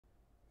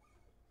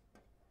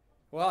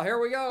Well, here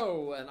we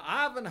go, an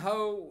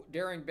Ivanhoe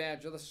Deering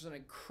banjo. This is an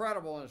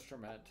incredible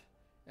instrument,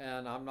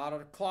 and I'm not a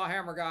claw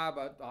hammer guy,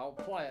 but I'll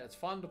play it. It's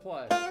fun to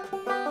play.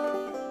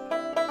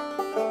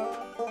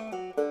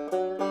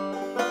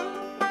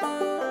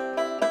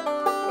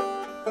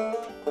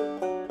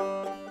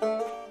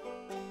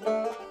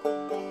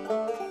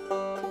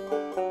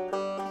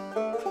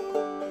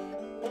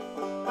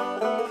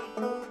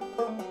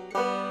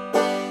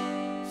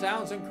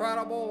 Sounds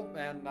incredible,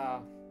 and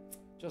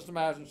just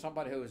imagine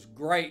somebody who is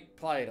great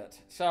played it.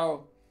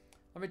 So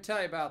let me tell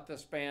you about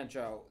this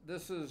banjo.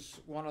 This is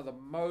one of the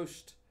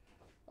most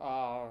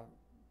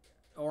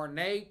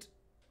ornate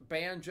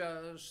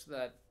banjos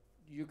that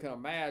you can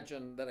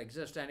imagine that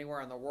exist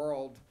anywhere in the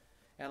world.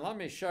 And let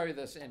me show you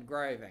this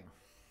engraving.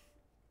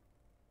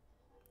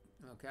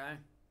 Okay.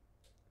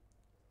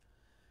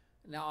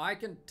 Now I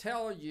can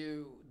tell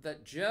you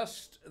that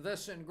just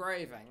this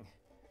engraving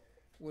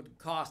would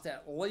cost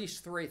at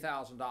least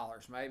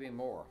 $3,000, maybe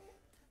more.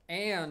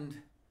 And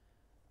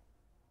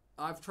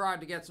I've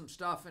tried to get some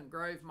stuff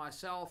engraved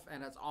myself,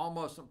 and it's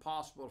almost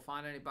impossible to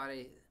find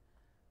anybody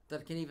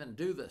that can even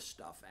do this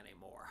stuff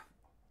anymore.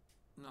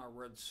 In other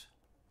words,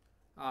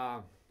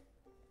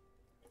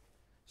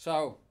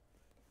 so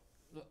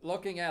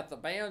looking at the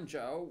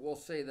banjo, we'll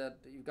see that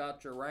you've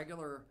got your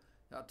regular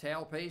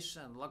tailpiece,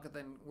 and we're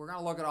going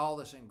to look at all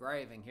this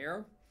engraving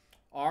here.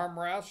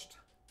 Armrest,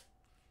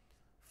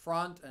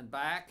 front and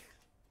back.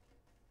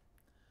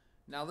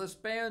 Now this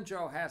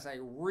banjo has a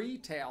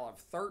retail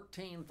of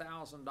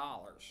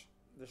 $13,000.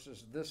 This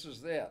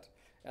is it.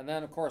 And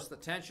then of course the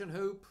tension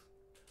hoop.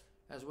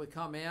 As we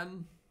come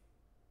in,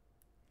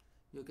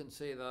 you can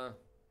see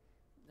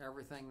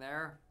everything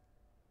there.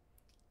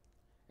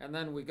 And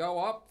then we go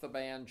up the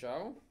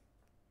banjo,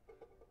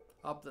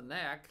 up the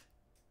neck,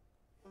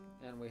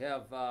 and we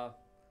have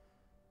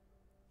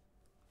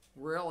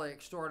really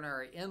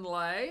extraordinary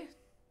inlay.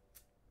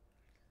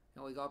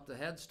 And we go up the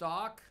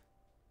headstock,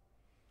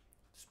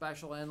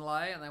 special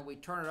inlay, and then we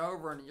turn it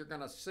over and you're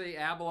going to see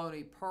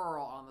abalone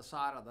pearl on the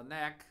side of the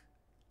neck.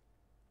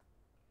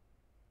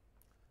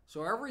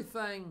 So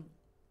everything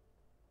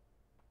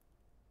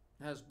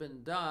has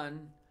been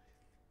done,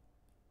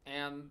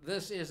 and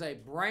this is a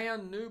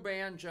brand new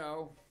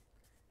banjo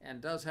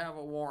and does have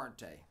a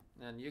warranty.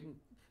 And you can,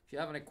 if you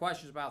have any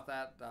questions about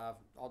that,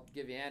 I'll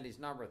give you Andy's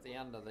number at the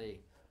end of the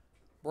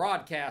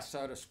broadcast,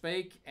 so to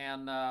speak.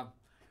 And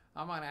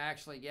I'm going to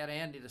actually get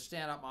Andy to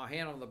stand up my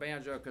hand on the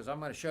banjo because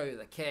I'm going to show you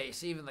the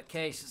case. Even the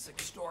case is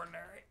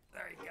extraordinary.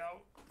 There you go.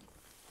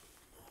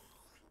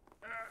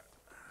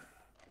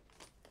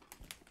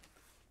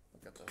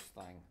 Look at this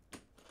thing.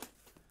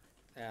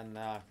 And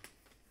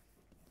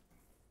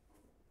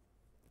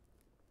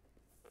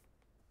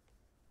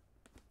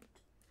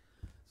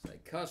it's a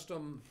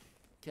custom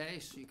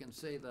case. You can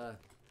see the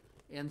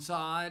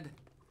inside.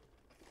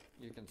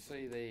 You can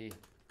see the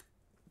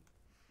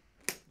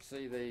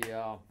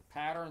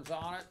patterns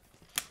on it.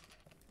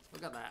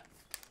 Look at that.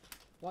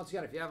 Once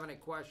again, if you have any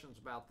questions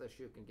about this,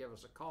 you can give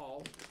us a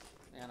call.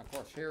 And of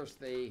course, here's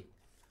the,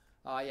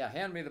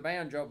 hand me the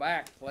banjo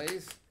back,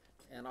 please.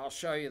 And I'll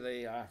show you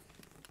the,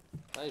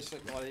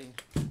 basically,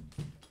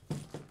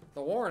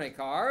 the warranty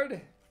card.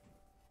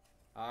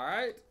 All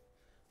right,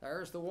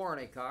 there's the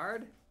warranty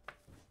card,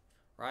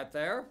 right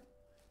there.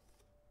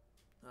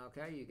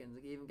 Okay, you can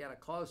even get a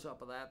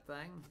close-up of that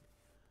thing.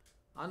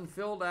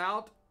 Unfilled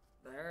out.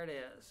 There it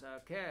is.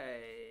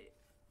 Okay.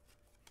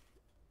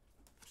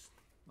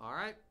 All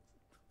right.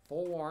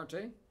 Full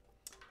warranty.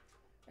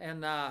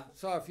 And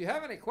so if you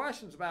have any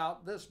questions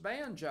about this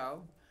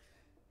banjo,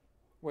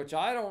 which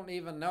I don't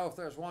even know if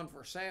there's one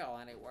for sale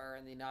anywhere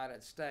in the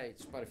United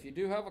States, but if you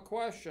do have a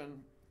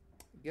question,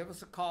 give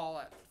us a call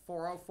at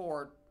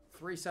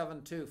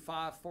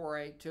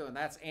 404-372-5482, and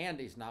that's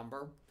Andy's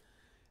number.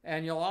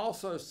 And you'll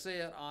also see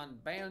it on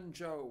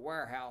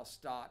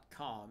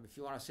banjowarehouse.com if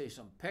you want to see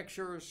some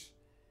pictures.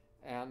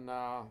 And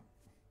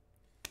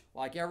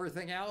like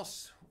everything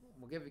else,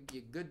 we'll give you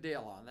a good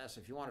deal on this.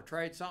 If you want to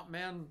trade something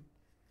in,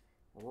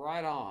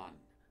 right on.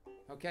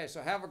 Okay, so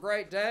have a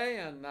great day,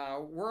 and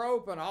we're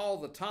open all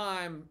the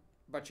time,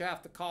 but you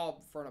have to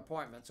call for an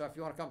appointment. So if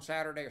you want to come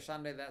Saturday or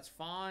Sunday, that's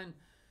fine.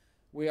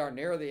 We are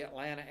near the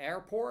Atlanta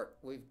airport.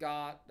 We've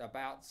got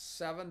about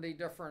 70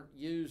 different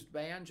used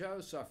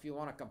banjos, so if you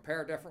want to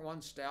compare different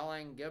ones,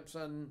 Stelling,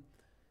 Gibson,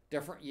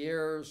 different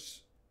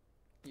years,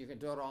 you can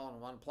do it all in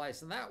one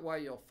place. And that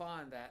way you'll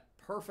find that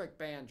perfect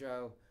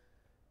banjo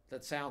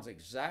that sounds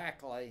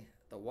exactly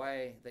the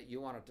way that you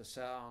want it to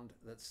sound,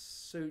 that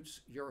suits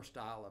your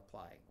style of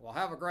playing. Well,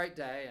 have a great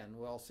day, and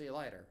we'll see you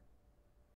later.